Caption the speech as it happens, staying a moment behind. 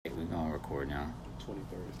record now.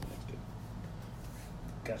 23rd is the next day.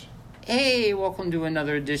 Gotcha. Hey, welcome to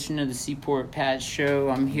another edition of the Seaport Pat Show.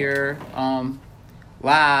 I'm here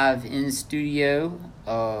live in the studio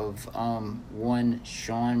of one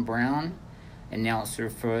Sean Brown, announcer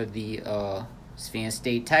for the Savannah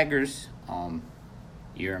State Tigers.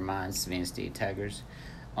 Your mind, Savannah State Tigers.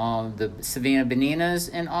 The Savannah Bananas,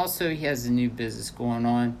 and also he has a new business going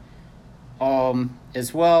on,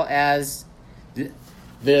 as well as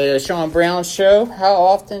the Sean Brown Show. How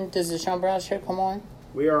often does the Sean Brown Show come on?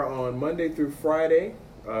 We are on Monday through Friday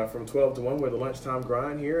from 12 to 1. We're the lunchtime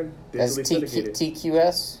grind here and digitally syndicated.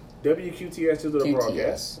 TQS? WQTS is the QTS.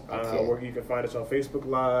 broadcast. Okay. Where you can find us on Facebook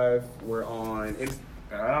Live. We're on we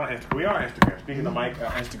are on Instagram. Speaking of Mike,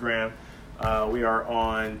 Instagram. We are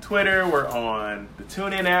on Twitter. We're on the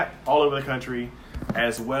TuneIn app all over the country,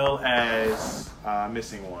 as well as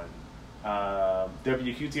missing one.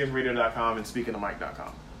 WQTSradio.com and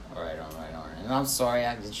SpeakingToMike.com. Right on. And I'm sorry,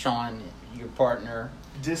 Sean, your partner.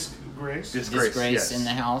 Disgrace Disgrace in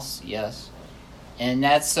the house, yes. And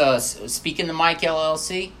that's Speaking to Mike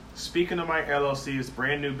LLC. Speaking to Mike LLC is a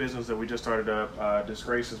brand new business that we just started up.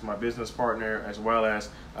 Disgrace is my business partner, as well as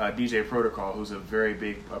DJ Protocol, who's a very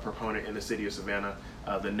big proponent in the city of Savannah,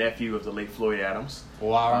 the nephew of the late Floyd Adams.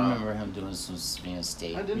 Well, I remember him doing some Savannah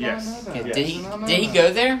State. I did Yes. not know that. Okay, did he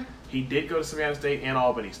go there? He did go to Savannah State and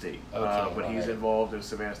Albany State, Okay, but he's involved in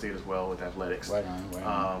Savannah State as well with athletics. Right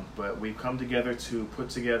on. But we've come together to put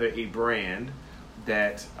together a brand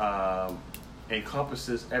that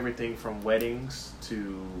encompasses everything from weddings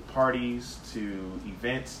to parties to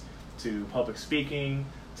events to public speaking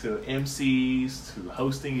to MCs to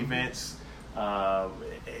hosting events.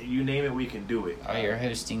 You name it, we can do it. All your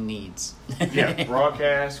hosting needs. Yeah,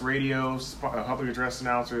 broadcast, radios, public address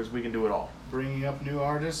announcers, we can do it all. Bringing up new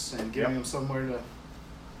artists and giving them somewhere to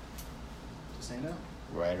stand out.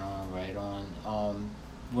 Right on.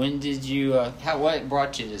 When did you? What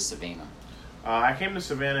brought you to Savannah? I came to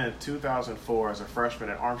Savannah in 2004 as a freshman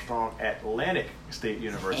at Armstrong Atlantic State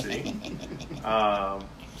University.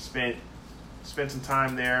 Spent some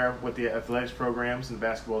time there with the athletics programs and the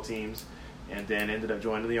basketball teams, and then ended up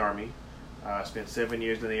joining the Army. Spent 7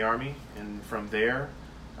 years in the Army, and from there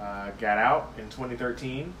got out in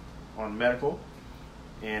 2013 on medical,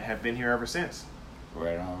 and have been here ever since.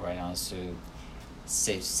 Right on. So, it's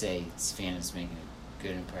safe to say Savannah's making a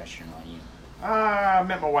good impression on you. I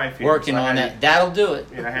met my wife here. Working on that. That'll do it.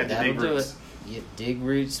 Yeah, I had to That'll dig do roots. it. Yeah, dig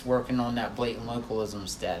roots, working on that blatant localism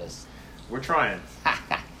status. We're trying.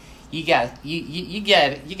 You got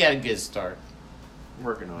a good start.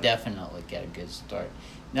 Working on it. Definitely got a good start.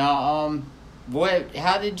 Now,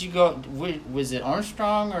 how did you go? Was it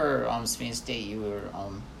Armstrong or Savannah State you were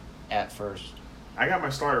at first? I got my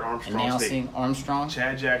start at Armstrong Announcing State. Armstrong?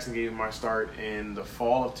 Chad Jackson gave me my start in the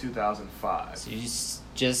fall of 2005. So you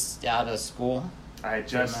just out of school? I had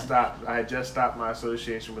just stopped my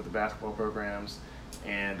association with the basketball programs,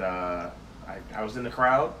 and I was in the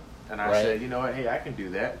crowd, and I said, you know what, hey, I can do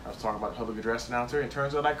that. I was talking about public address announcer, and it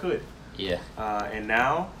turns out I could. Yeah. And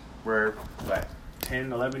now we're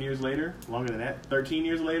 10, 11 years later, longer than that, 13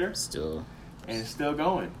 years later, Still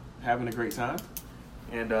going, having a great time,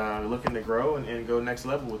 and looking to grow and go next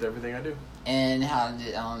level with everything I do. And how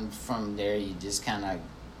did from there you just kind of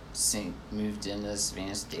moved into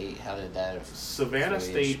Savannah State? How did that? Savannah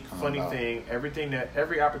State, funny thing,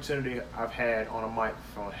 every opportunity I've had on a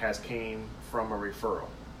microphone has came from a referral.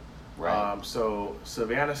 Right. So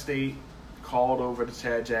Savannah State called over to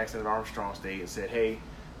Chad Jackson at Armstrong State and said, hey,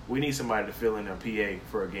 we need somebody to fill in a PA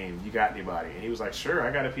for a game. You got anybody? And he was like, sure,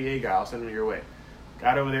 I got a PA guy. I'll send him your way.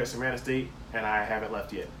 Got over there at Savannah State, and I haven't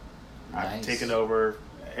left yet. Nice. I've taken over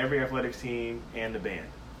every athletics team and the band.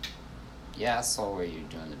 Yeah, I saw where you're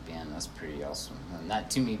doing the band. That's pretty awesome. Not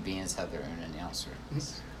too many bands have their own announcer.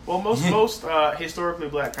 Well, most historically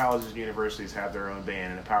black colleges and universities have their own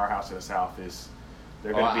band, and the powerhouse of the South is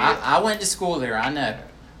they're going to be. I went to school there. I know.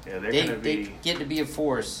 Yeah, they're going to be. They get to be a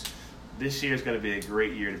force. This year is going to be a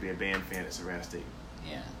great year to be a band fan at Savannah State.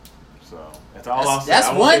 Yeah. So that's all I'll say. That's I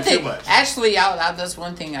won't one say thing. too much. Actually, that's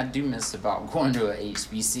one thing I do miss about going to a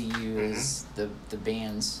HBCU is the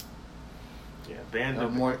bands. Yeah,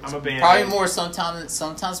 band. More, I'm a band. Probably fan. more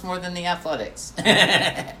sometimes more than the athletics.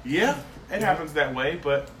 Yeah, it happens that way,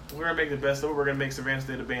 but we're gonna make the best of it. We're gonna make Savannah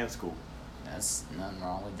State a band school. That's nothing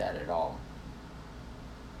wrong with that at all.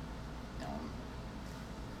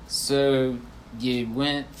 So you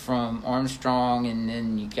went from Armstrong, and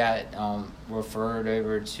then you got referred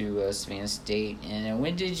over to Savannah State. And then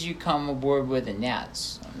when did you come aboard with the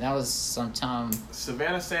Nats? That was sometime.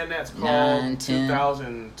 Savannah Sand Nats called 9, 10,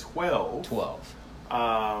 2012. 12.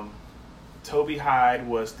 Toby Hyde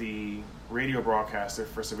was the radio broadcaster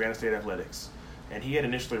for Savannah State Athletics, and he had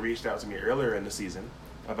initially reached out to me earlier in the season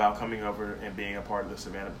about coming over and being a part of the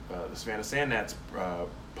Savannah Sandgnats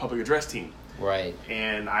public address team. Right.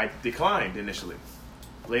 And I declined initially.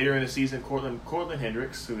 Later in the season, Cortland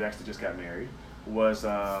Hendricks, who actually just got married, was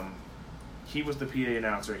he was the PA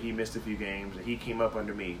announcer. He missed a few games, and he came up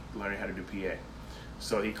under me learning how to do PA.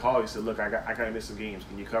 So he called. He said, "Look, I got to miss some games.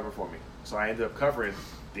 Can you cover for me?" So I ended up covering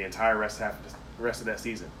the entire rest of that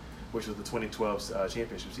season, which was the 2012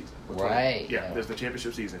 championship season. Right. Yeah, there's the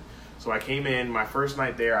championship season. So I came in my first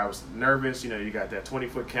night there. I was nervous. You got that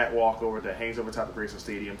 20-foot catwalk that hangs over top of Grayson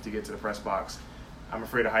Stadium to get to the press box. I'm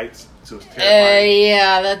afraid of heights, so it's terrifying.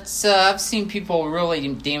 Yeah, that's I've seen people really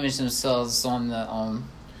damage themselves on the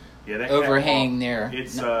that overhang catwalk,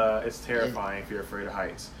 there. It's terrifying if you're afraid of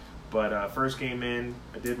heights. But first came in,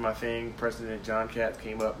 I did my thing. President John Capp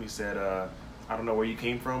came up. He said, "I don't know where you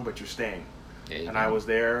came from, but you're staying." And I was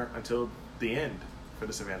there until the end for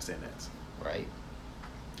the Savannah Sandgnats. Right.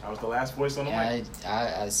 I was the last voice on the mic.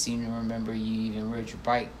 I seem to remember you even rode your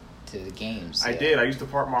bike to the games. I did. I used to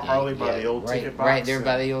park my Harley by the old ticket box. Right there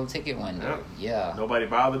by the old ticket window. Yeah. Nobody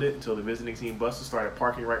bothered it until the visiting team buses started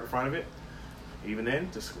parking right in front of it. Even then,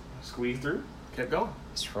 just squeezed through, kept going.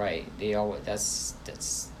 That's right. They always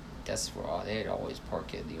that's where they'd always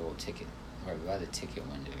park at the old ticket, right by the ticket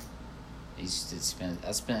window. I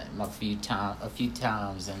spent a few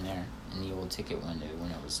times in there in the old ticket window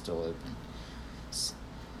when it was still open.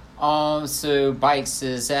 So bikes,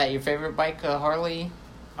 is that your favorite bike, Harley?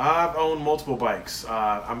 I've owned multiple bikes.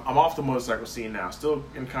 I'm off the motorcycle scene now. Still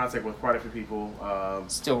in contact with quite a few people.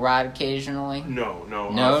 Still ride occasionally?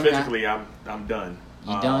 No. Physically, I'm done.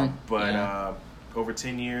 You done? But over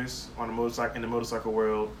 10 years in the motorcycle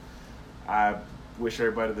world, I wish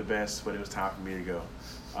everybody the best, but it was time for me to go.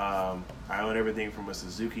 I own everything from a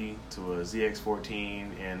Suzuki to a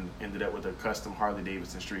ZX14 and ended up with a custom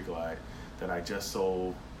Harley-Davidson Street Glide that I just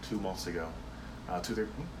sold 2 months ago.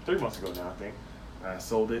 3 months ago now, I think. I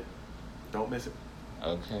sold it. Don't miss it.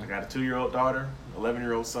 Okay. I got a 2-year-old daughter,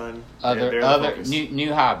 11-year-old son. Other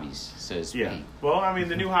new hobbies, so to speak. Yeah. Well, I mean,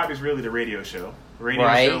 the new hobby is really the radio show.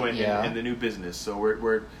 And the new business.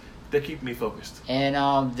 So they're keeping me focused. And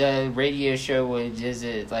the radio show, is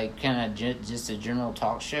it like kind of just a general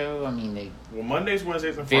talk show? I mean, Mondays,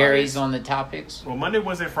 Wednesdays, and Fridays. Varies on the topics? Well, Monday,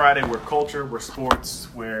 Wednesday, Friday, we're culture, we're sports,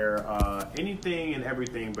 we're anything and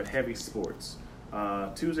everything but heavy sports.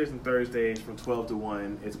 Tuesdays and Thursdays from 12 to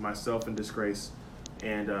 1, it's myself and Disgrace.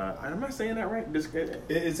 And am I saying that right?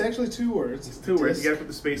 It's actually 2 words. It's 2 words. You got to put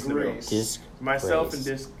the space in the middle. Myself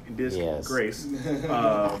and Disgrace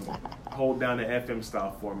hold down the FM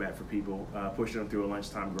style format for people, pushing them through a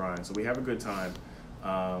lunchtime grind. So we have a good time,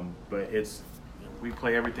 but we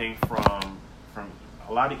play everything from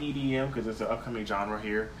a lot of EDM because it's an upcoming genre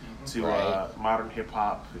here to modern hip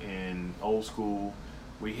hop and old school.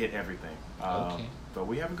 We hit everything. Okay. But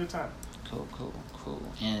we have a good time. Cool.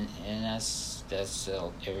 And that's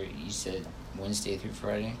you said Wednesday through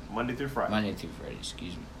Friday? Monday through Friday,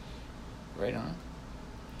 excuse me. Right on.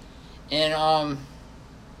 And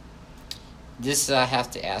this I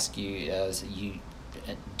have to ask you, as you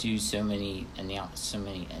do announce so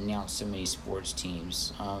many sports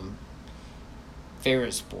teams.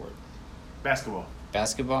 Favorite sport? Basketball?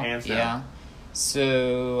 Hands down. Yeah.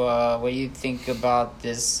 So, what do you think about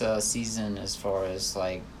this season as far as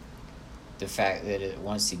like the fact that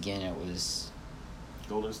once again it was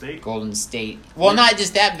Golden State. Well, not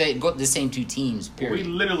just that, but the same 2 teams. Period.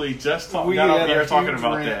 We literally just got over here talking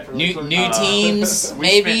about that. New teams,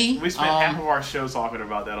 maybe. We spent half of our show talking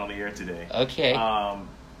about that on the air today. Okay.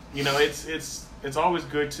 It's always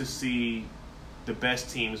good to see the best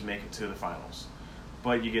teams make it to the finals,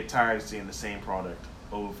 but you get tired of seeing the same product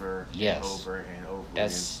over and over and over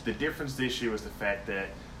again. The difference this year was the fact that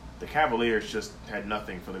the Cavaliers just had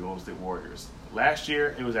nothing for the Golden State Warriors. Last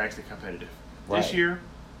year, it was actually competitive. Right. This year,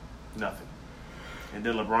 nothing. And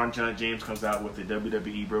then LeBron James comes out with the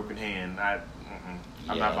WWE broken hand. I'm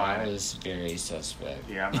not buying it. That was very suspect.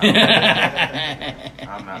 Yeah, I'm not buying it.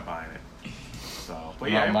 I'm not buying it. So,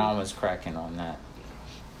 but my mom was cracking on that.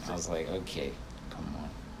 I was like, okay, come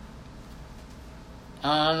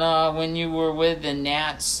on. And when you were with the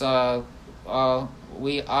Nats,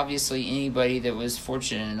 we obviously, anybody that was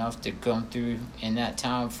fortunate enough to come through in that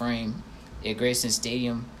time frame at Grayson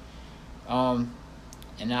Stadium,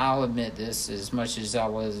 and I'll admit this, as much as I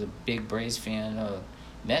was a big Braves fan,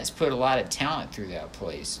 Mets put a lot of talent through that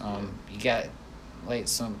place. You got like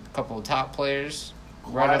couple of top players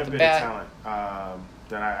right off the bat. Quite a bit of talent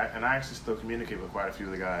that I actually still communicate with quite a few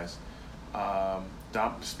of the guys.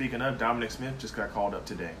 Speaking of, Dominic Smith just got called up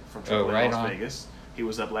today from Oh, AAA right Las on. Vegas. He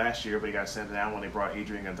was up last year, but he got sent down when they brought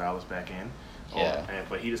Adrian Gonzalez back in. Yeah.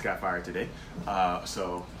 But he just got fired today.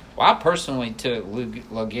 So Well, I personally took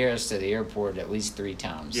Logueras to the airport at least 3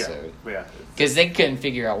 times. yeah, So. yeah. Because they couldn't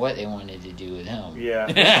figure out what they wanted to do with him.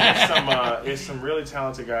 Yeah, it's some really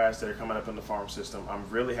talented guys that are coming up in the farm system. I'm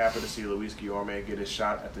really happy to see Luis Guillorme get his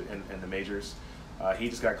shot at in the majors. He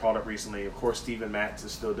just got called up recently. Of course, Steven Matz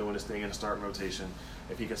is still doing his thing in the starting rotation.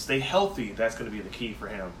 If he can stay healthy, that's going to be the key for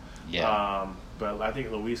him. Yeah. But I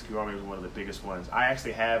think Luis Guillorme was one of the biggest ones. I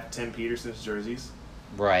actually have Tim Peterson's jerseys,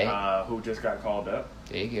 Right. who just got called up.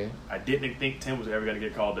 There you go. I didn't think Tim was ever going to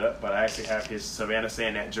get called up, but I actually have his Savannah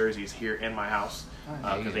Sandnat jerseys here in my house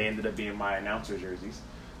because they ended up being my announcer jerseys.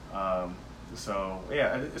 So,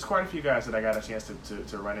 yeah, it's quite a few guys that I got a chance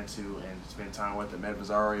to run into and spend time with. Med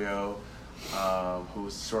Rosario,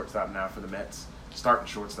 who's shortstop now for the Mets, starting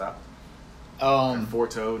shortstop.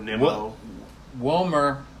 Forto, Nemo.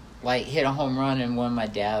 Wilmer, hit a home run and won my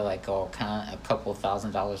dad, a couple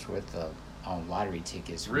 $1,000s worth of lottery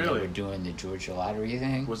tickets. When Really? they were doing the Georgia lottery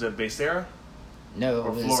thing. Was it Becerra? No, or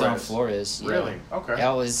it was on Flores. Yeah. Really? Okay.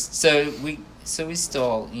 That was so we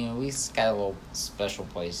still we got a little special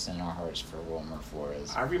place in our hearts for Wilmer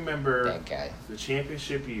Flores. I remember that guy. the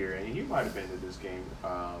championship year, and you might have been to this game,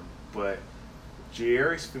 but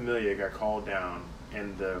Jairus Familia got called down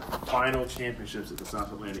in the final championships at the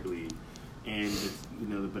South Atlantic League, and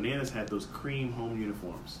the Bananas had those cream home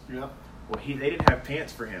uniforms. Yep. Well, they didn't have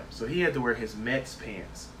pants for him, so he had to wear his Mets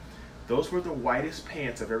pants. Those were the whitest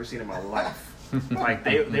pants I've ever seen in my life.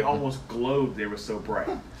 They almost glowed. They were so bright.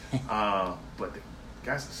 But the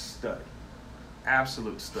guy's a stud,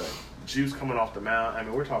 absolute stud. Juice coming off the mound. I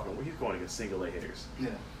mean, he's going against single A hitters. Yeah.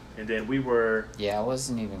 And then we were. Yeah, I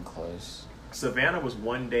wasn't even close. Savannah was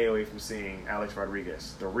one day away from seeing Alex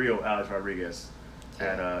Rodriguez, the real Alex Rodriguez,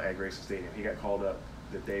 at Grayson Stadium. He got called up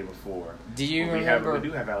the day before. Do you we remember? We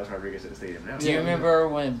do have Alex Rodriguez at the stadium now. Do you remember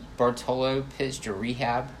when Bartolo pitched a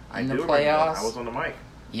rehab in the do remember that. playoffs? I was on the mic.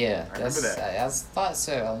 Yeah, I remember that. I thought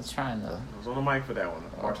so. I was trying to. I was on the mic for that one.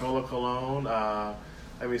 Bartolo Colon.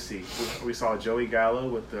 Let me see. We saw Joey Gallo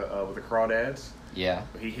with the Crawdads. Yeah.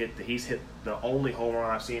 He's hit the only home run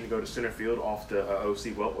I've seen to go to center field off the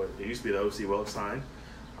O.C. Welch. It used to be the O.C. Welch sign.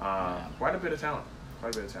 Quite a bit of talent.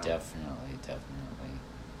 Definitely.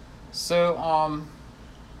 So,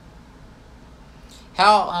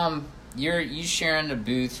 how you sharing the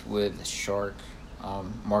booth with Shark,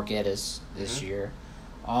 Mark Edis this year,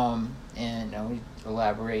 and we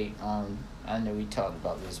elaborate on. I know we talked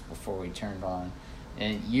about this before we turned on,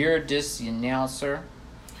 and you're just the announcer.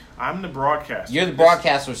 I'm the broadcaster. You're the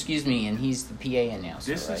broadcaster, and he's the PA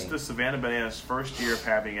announcer. This is the Savannah Bananas' first year of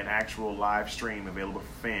having an actual live stream available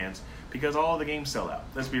for fans because all the games sell out.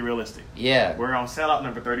 Let's be realistic. Yeah. We're on sellout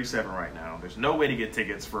number 37 right now. There's no way to get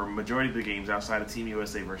tickets for a majority of the games outside of Team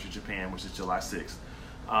USA versus Japan, which is July 6th.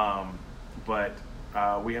 But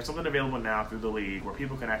we have something available now through the league where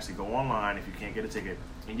people can actually go online if you can't get a ticket,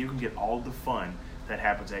 and you can get all the fun that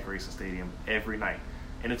happens at Grayson Stadium every night.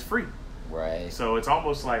 And it's free. Right. So it's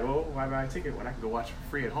almost like, well, why buy a ticket when I can go watch it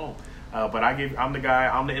for free at home? But I'm the guy,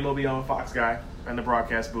 I'm the MLB on Fox guy in the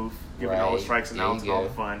broadcast booth, giving all the strikes, announcing all the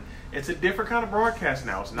fun. It's a different kind of broadcast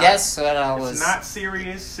now. It's not. That's what I was. It's not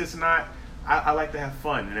serious. It's not. I like to have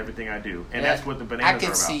fun in everything I do, and that's what the Bananas are about. I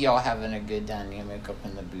could see y'all having a good dynamic up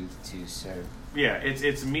in the booth too. So yeah,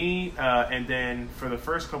 it's me, and then for the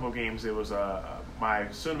first couple of games, it was my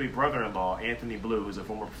soon-to-be brother-in-law, Anthony Blue, who's a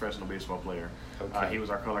former professional baseball player. Okay. He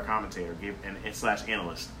was our color commentator and slash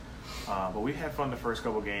analyst. But we had fun the first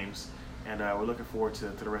couple of games, and we're looking forward to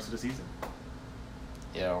the rest of the season.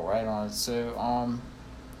 Yeah, right on. So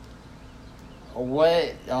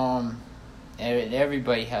what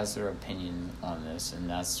everybody has their opinion on this, and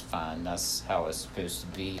that's fine. That's how it's supposed to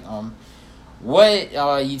be. What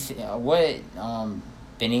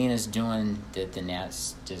Bananas doing that the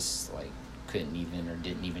Nats just couldn't even or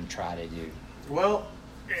didn't even try to do? Well,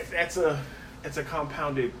 it's a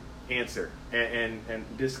compounded answer, and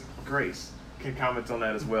this Grace can comment on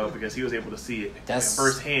that as well because he was able to see it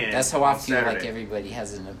firsthand. That's how I feel Saturday. like everybody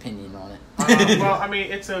has an opinion on it. Well, I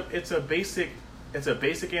mean, it's a basic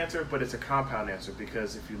answer, but it's a compound answer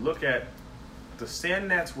because if you look at the Sand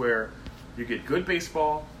Nats, where you get good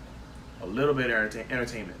baseball, a little bit of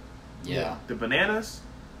entertainment. Yeah. The Bananas,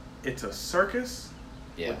 it's a circus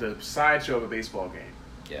with the sideshow of a baseball game.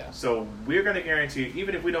 Yeah. So we're going to guarantee,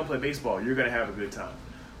 even if we don't play baseball, you're going to have a good time.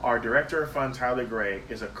 Our director of fun, Tyler Gray,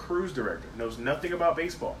 is a cruise director, knows nothing about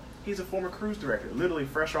baseball. He's a former cruise director, literally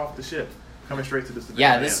fresh off the ship, coming straight to the Savannah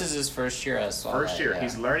Yeah, Bananas. this is his first year. I saw First that, year. yeah.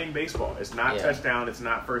 He's learning baseball. It's not Yeah. touchdown. It's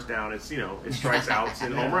not first down. It's, it's strikeouts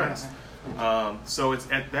and home runs. So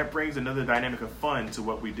that brings another dynamic of fun to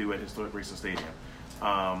what we do at Historic Grayson Stadium.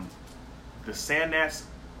 The Sand Gnats,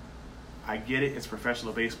 I get it. It's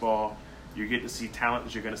professional baseball. You get to see talent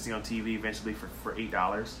that you're going to see on TV eventually for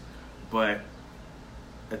 $8. But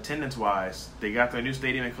attendance-wise, they got their new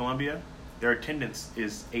stadium in Columbia. Their attendance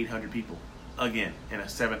is 800 people, again, in a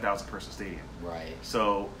 7,000-person stadium. Right.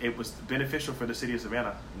 So it was beneficial for the city of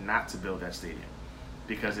Savannah not to build that stadium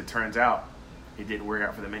because it turns out it didn't work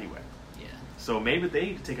out for them anyway. Yeah. So maybe they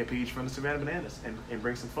need to take a page from the Savannah Bananas and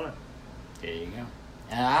bring some fun. There you go.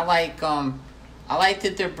 And I like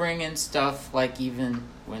that they're bringing stuff like even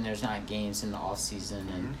when there's not games in the off season,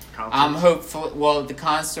 and I'm hopeful. Well, the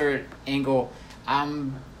concert angle,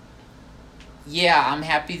 I'm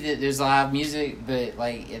happy that there's live music, but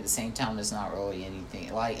like at the same time, it's not really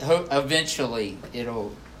anything. Like eventually,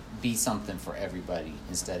 it'll be something for everybody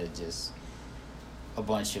instead of just a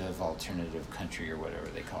bunch of alternative country or whatever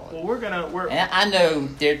they call it. Well, and I know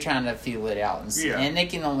they're trying to feel it out, and Yeah. and they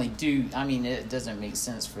can only do. I mean, it doesn't make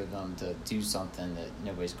sense for them to do something that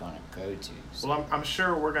nobody's going to go to. So. Well, I'm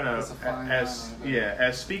sure we're gonna, That's a fine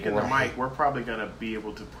as speaking the Right. mic, we're probably gonna be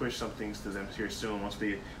able to push some things to them here soon. Once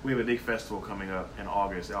we have a big festival coming up in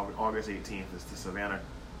August. August 18th is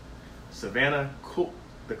the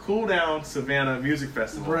the Cool Down Savannah Music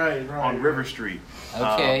Festival on River Street.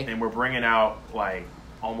 Okay. And we're bringing out like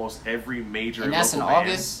almost every major And that's local in band.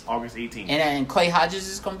 August? August 18th. And Clay Hodges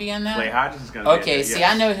is going to be in that? Clay Hodges is going to be in Okay, there, see,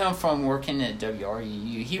 yes. I know him from working at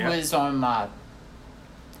WRUU. He was on my...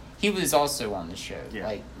 He was also on the show. Yeah.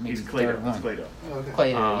 Like maybe He's Clay-Doh. third That's one. Clay-Doh. Okay.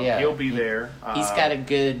 Clay-Doh, yeah. He'll be there. He's got a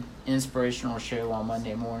good inspirational show on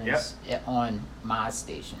Monday mornings Yep. on my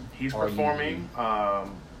station. He's RUU. performing.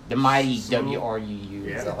 The mighty Smooth.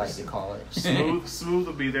 WRUU, as Yeah. I like to call it. Smooth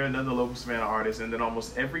will be there, another local Savannah artist, and then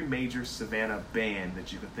almost every major Savannah band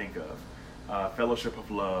that you can think of. Fellowship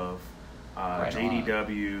of Love, Right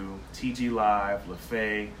JDW, TG Live,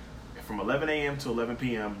 LaFay. From 11 a.m. to 11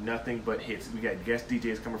 p.m., nothing but hits. We got guest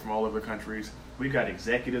DJs coming from all over the countries. We've got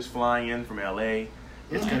executives flying in from LA.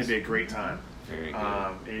 It's going to be a great time. Very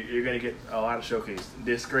good. You're going to get a lot of showcase.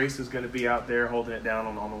 Disgrace is going to be out there holding it down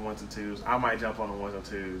on the ones and twos. I might jump on the ones and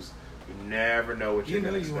twos. You never know what you're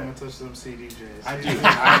going to expect. You want to touch them CDJs. I do.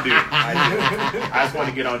 I just want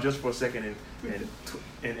to get on just for a second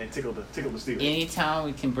and tickle the studio. Anytime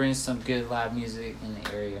we can bring some good live music in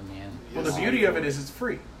the area, man. Well, the beauty of it is it's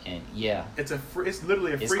free. And yeah. It's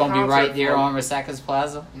literally a free It's going to be concert right there from- on Resaca's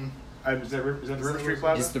Plaza. Is that the River Street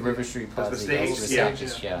Plaza? It's the River Street That's Plaza. the stage? Yeah, Yeah.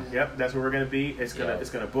 Resaca's, yeah. Yep, that's where we're gonna be. It's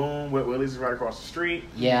gonna boom. Willie's is right across the street,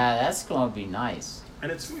 Yeah, that's going to be nice.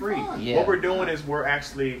 and it's free. Yeah. What we're doing is we're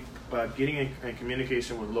actually getting in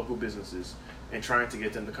communication with local businesses and trying to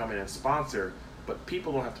get them to come in and sponsor. But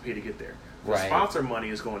people don't have to pay to get there. The Right. sponsor money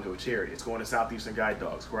is going to a charity. It's going to Southeastern Guide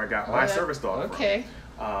Dogs, where I got my service dog Okay. from.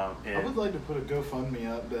 I would like to put a GoFundMe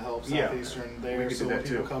up to help Yeah. Southeastern We there, could so do when that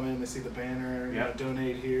people too. come in, they see the banner, Yeah.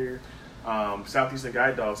 donate here. Southeastern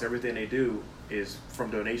Guide Dogs, everything they do is from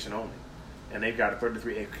donation only. And they've got a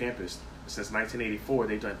 33-acre campus. Since 1984,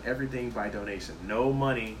 they've done everything by donation. No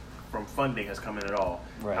money from funding has come in at all,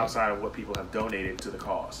 Right. outside of what people have donated to the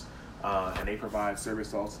cause. And they provide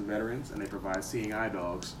service dogs to veterans, and they provide seeing eye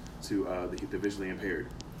dogs to the visually impaired.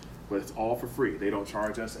 But it's all for free. They don't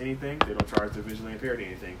charge us anything. They don't charge the visually impaired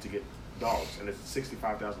anything to get dogs. And it's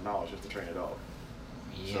 $65,000 just to train a dog.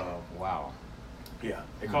 Yeah. So- Wow. Yeah,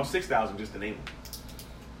 it costs $6,000 just to name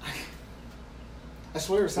them. I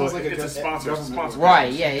swear it sounds Well, like it's a sponsor. It's a sponsor.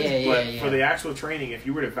 Right, yeah. But for the actual training, if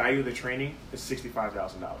you were to value the training, it's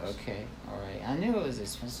 $65,000. Okay, all right. I knew it was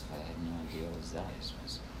expensive. I had no idea it was that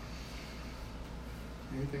expensive.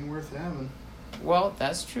 Anything worth having. Well,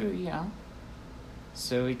 that's true, yeah.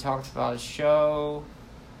 So we talked about a show.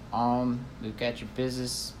 We've got your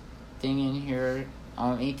business thing in here.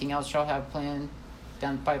 Anything else y'all have planned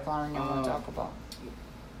down the pipeline y'all want to talk about?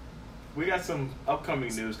 We got some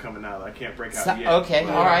upcoming news coming out. I can't break out So- yet. okay,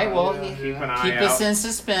 but all right. Well, keep an eye keep out. us in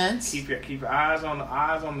suspense. Keep your eyes on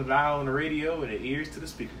the dial on the radio and the ears to the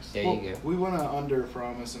speakers. There Well, you go. we want to under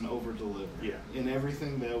promise and over deliver. Yeah. In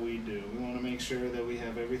everything that we do, we want to make sure that we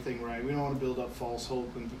have everything right. We don't want to build up false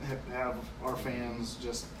hope and have our fans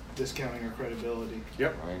just discounting our credibility.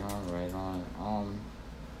 Yep. Right on.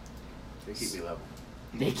 They keep me level.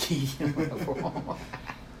 They keep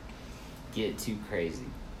get too crazy.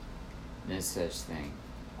 No such thing.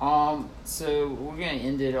 So we're gonna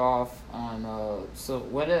end it off on. So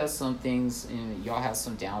what are some things? Y'all have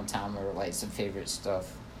some downtime or like some favorite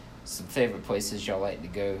stuff, some favorite places y'all like to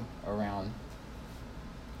go around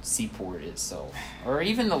Seaport itself, or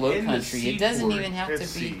even the Low Country. It doesn't even have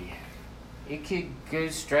to be. It could go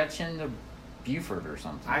stretch into Beaufort or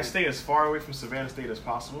something. I stay as far away from Savannah State as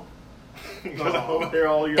possible because I'm over there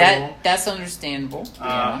all year long. That's understandable.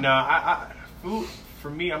 No, food for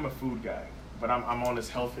me. I'm a food guy, but I'm on this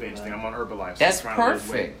health page thing. I'm on Herbalife. So that's I'm trying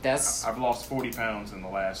perfect. I've lost 40 pounds in the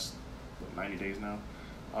last 90 days now.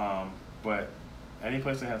 But any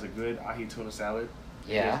place that has a good ahi tuna salad.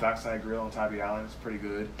 Yeah. Dockside Grill on Tybee Island is pretty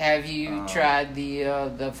good. Have you tried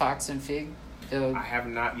the Fox and Fig? I have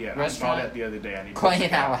not yet. Restaurant? I saw that the other day. I need to Clay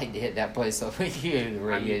check and it out. I did that place over here, the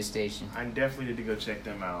radio station. I definitely need to go check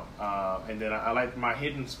them out. And then I like my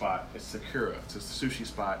hidden spot. It's Sakura. It's a sushi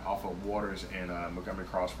spot off of Waters and Montgomery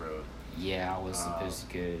Crossroad. Yeah, I was supposed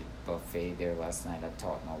to go to buffet there last night. I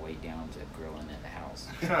talked my way down to grilling in the house.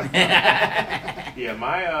 Yeah,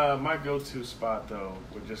 my go-to spot though,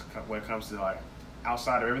 when it comes to like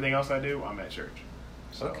outside of everything else I do, I'm at church.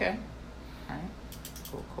 So. Okay. All right.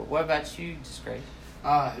 Cool. What about you, Disgrace?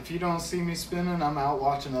 If you don't see me spinning, I'm out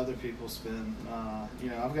watching other people spin.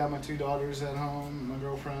 I've got my 2 daughters at home, my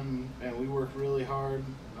girlfriend, and we work really hard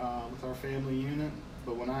with our family unit.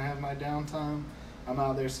 But when I have my downtime, I'm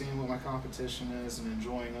out there seeing what my competition is and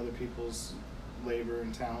enjoying other people's labor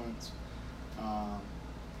and talents.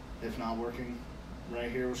 If not working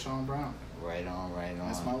right here with Sean Brown. Right on.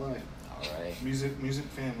 That's my life. All right. Music,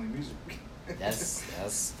 family, music.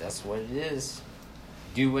 That's what it is.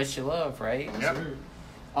 Do what you love, right? Yep.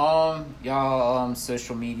 Y'all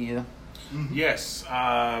social media. Mm-hmm. Yes,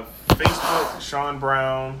 Facebook, Sean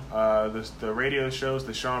Brown. The radio shows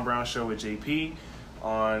the Sean Brown Show with JP.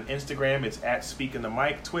 On Instagram, it's at Speaking the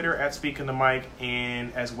Mic. Twitter at Speaking the Mic,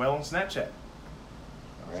 and as well on Snapchat.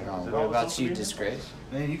 Right on. What about you, Disgrace?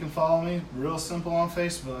 Man, you can follow me real simple on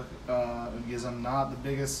Facebook because I'm not the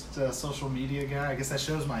biggest social media guy. I guess that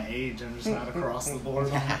shows my age. I'm just not across the board.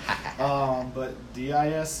 But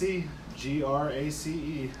DISC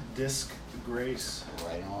GRACE, Disc Grace.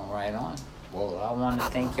 Right on. Well, I want to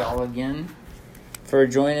thank y'all again for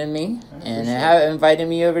joining me and inviting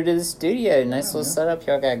me over to the studio. Nice little setup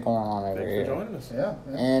y'all got going on over here. Thanks for joining us.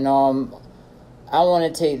 Yeah. And I want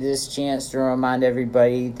to take this chance to remind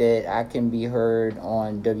everybody that I can be heard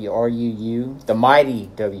on WRUU, the mighty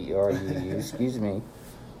WRUU, excuse me.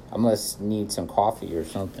 I must need some coffee or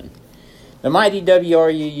something. The mighty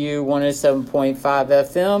WRUU 107.5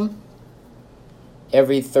 FM.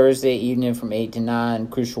 Every Thursday evening from 8 to 9,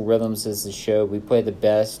 Crucial Rhythms is the show. We play the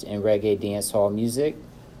best in reggae dance hall music.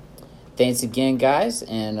 Thanks again, guys,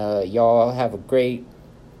 and y'all have a great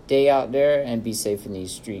day out there and be safe in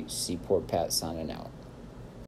these streets. Seaport Pat signing out.